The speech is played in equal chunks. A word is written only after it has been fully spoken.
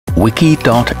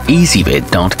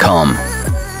wiki.ezvid.com.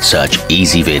 Search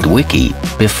Ezvid Wiki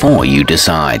before you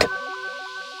decide.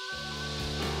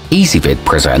 Ezvid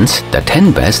presents the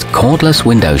 10 best cordless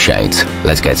window shades.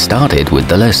 Let's get started with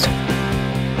the list.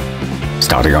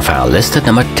 Starting off our list at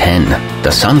number 10, the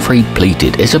sunfree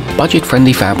pleated is a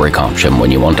budget-friendly fabric option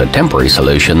when you want a temporary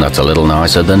solution that's a little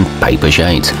nicer than paper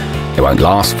shades. They won't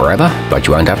last forever, but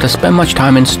you won't have to spend much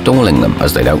time installing them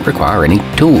as they don't require any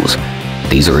tools.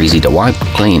 These are easy to wipe,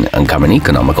 clean, and come in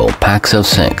economical packs of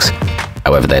 6.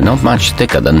 However, they're not much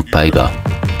thicker than paper.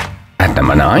 At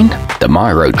number 9, the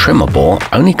Miro trimmable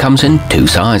only comes in 2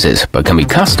 sizes, but can be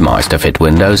customized to fit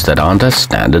windows that aren't a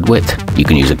standard width. You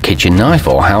can use a kitchen knife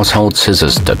or household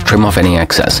scissors to trim off any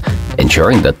excess,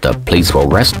 ensuring that the pleats will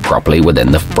rest properly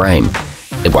within the frame.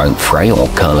 It won't fray or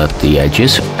curl at the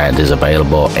edges and is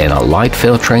available in a light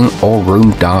filtering or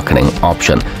room darkening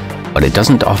option, but it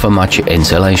doesn't offer much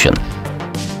insulation.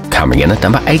 Coming in at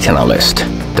number 8 on our list,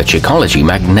 the Chicology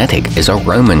Magnetic is a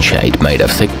Roman shade made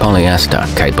of thick polyester,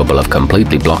 capable of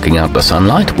completely blocking out the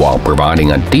sunlight while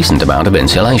providing a decent amount of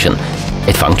insulation.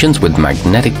 It functions with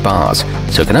magnetic bars,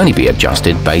 so it can only be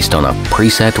adjusted based on a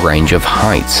preset range of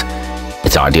heights.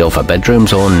 It's ideal for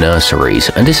bedrooms or nurseries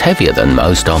and is heavier than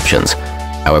most options.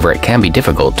 However, it can be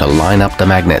difficult to line up the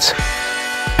magnets.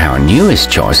 Our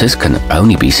newest choices can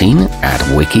only be seen at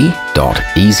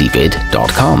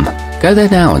wiki.ezvid.com. Go there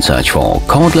now and search for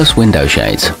cordless window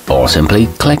shades, or simply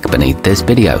click beneath this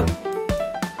video.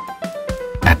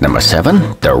 At number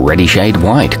 7, the Redi shade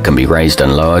white can be raised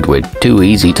and lowered with 2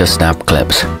 easy-to-snap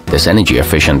clips. This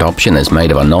energy-efficient option is made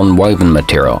of a non-woven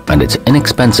material and it's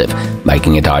inexpensive,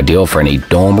 making it ideal for any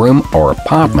dorm room or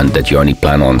apartment that you only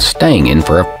plan on staying in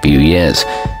for a few years.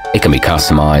 It can be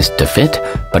customized to fit,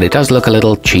 but it does look a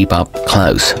little cheap up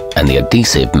close, and the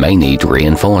adhesive may need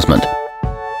reinforcement.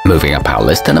 Moving up our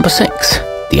list to number 6,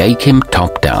 the achim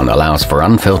top-down allows for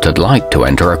unfiltered light to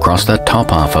enter across the top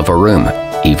half of a room,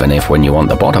 even if when you want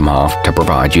the bottom half to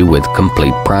provide you with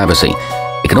complete privacy.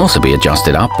 It can also be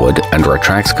adjusted upward and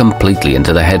retracts completely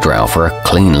into the headrail for a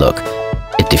clean look.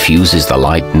 It diffuses the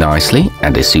light nicely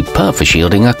and is superb for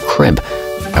shielding a crib.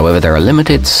 However, there are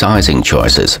limited sizing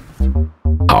choices.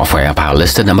 Halfway up our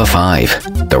list at number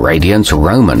 5, the Radiance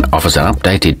Roman offers an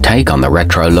updated take on the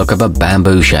retro look of a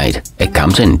bamboo shade. It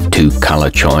comes in 2 color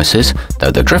choices,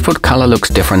 though the driftwood color looks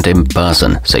different in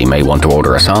person, so you may want to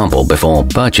order a sample before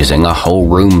purchasing a whole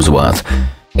room's worth.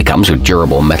 It comes with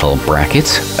durable metal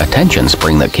brackets, a tension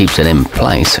spring that keeps it in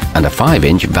place, and a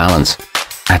 5-inch valance.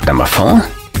 At number 4,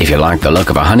 if you like the look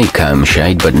of a honeycomb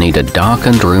shade but need a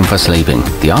darkened room for sleeping,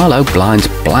 the Arlo Blinds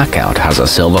Blackout has a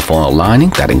silver foil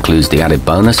lining that includes the added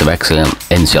bonus of excellent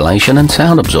insulation and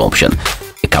sound absorption.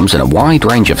 It comes in a wide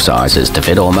range of sizes to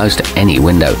fit almost any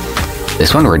window.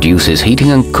 This one reduces heating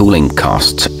and cooling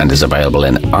costs and is available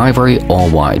in ivory or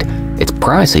white. It's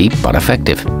pricey but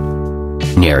effective.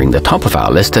 Nearing the top of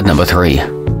our list at number 3.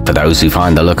 For those who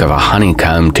find the look of a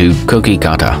honeycomb too cookie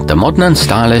cutter, the modern and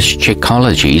stylish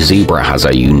Chicology Zebra has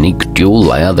a unique dual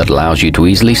layer that allows you to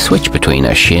easily switch between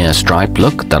a sheer striped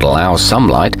look that allows some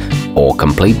light or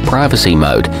complete privacy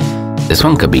mode. This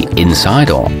one could be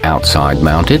inside or outside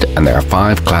mounted, and there are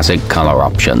 5 classic color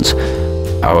options.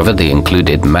 However, the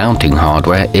included mounting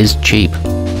hardware is cheap.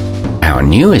 Our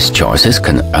newest choices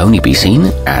can only be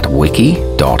seen at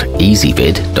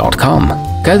wiki.ezvid.com.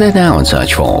 Go there now and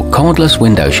search for cordless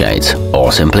window shades,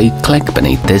 or simply click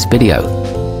beneath this video.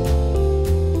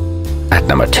 At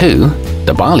number 2,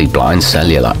 the Bali blind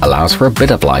cellular allows for a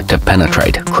bit of light to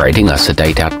penetrate, creating a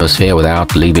sedate atmosphere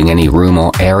without leaving any room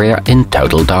or area in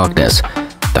total darkness.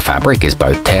 The fabric is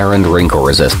both tear and wrinkle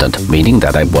resistant, meaning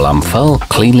that it will unfurl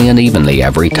cleanly and evenly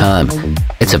every time.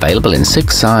 It's available in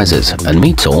 6 sizes and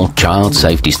meets all child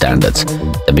safety standards.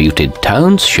 The muted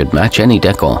tones should match any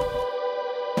decor.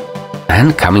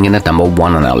 And coming in at number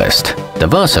 1 on our list, the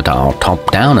versatile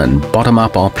top-down and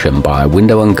bottom-up option by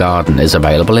Window & Garden is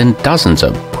available in dozens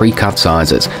of pre-cut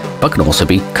sizes, but can also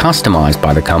be customized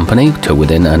by the company to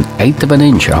within 1/8 of an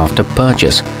inch after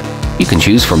purchase. You can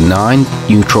choose from 9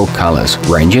 neutral colors,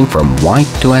 ranging from white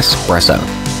to espresso.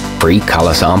 Free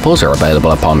color samples are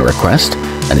available upon request,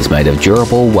 and is made of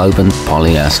durable woven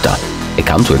polyester. It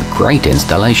comes with great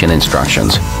installation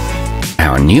instructions.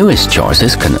 Our newest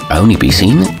choices can only be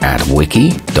seen at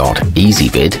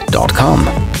wiki.ezvid.com.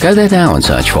 Go there now and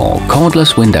search for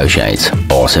cordless window shades,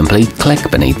 or simply click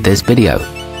beneath this video.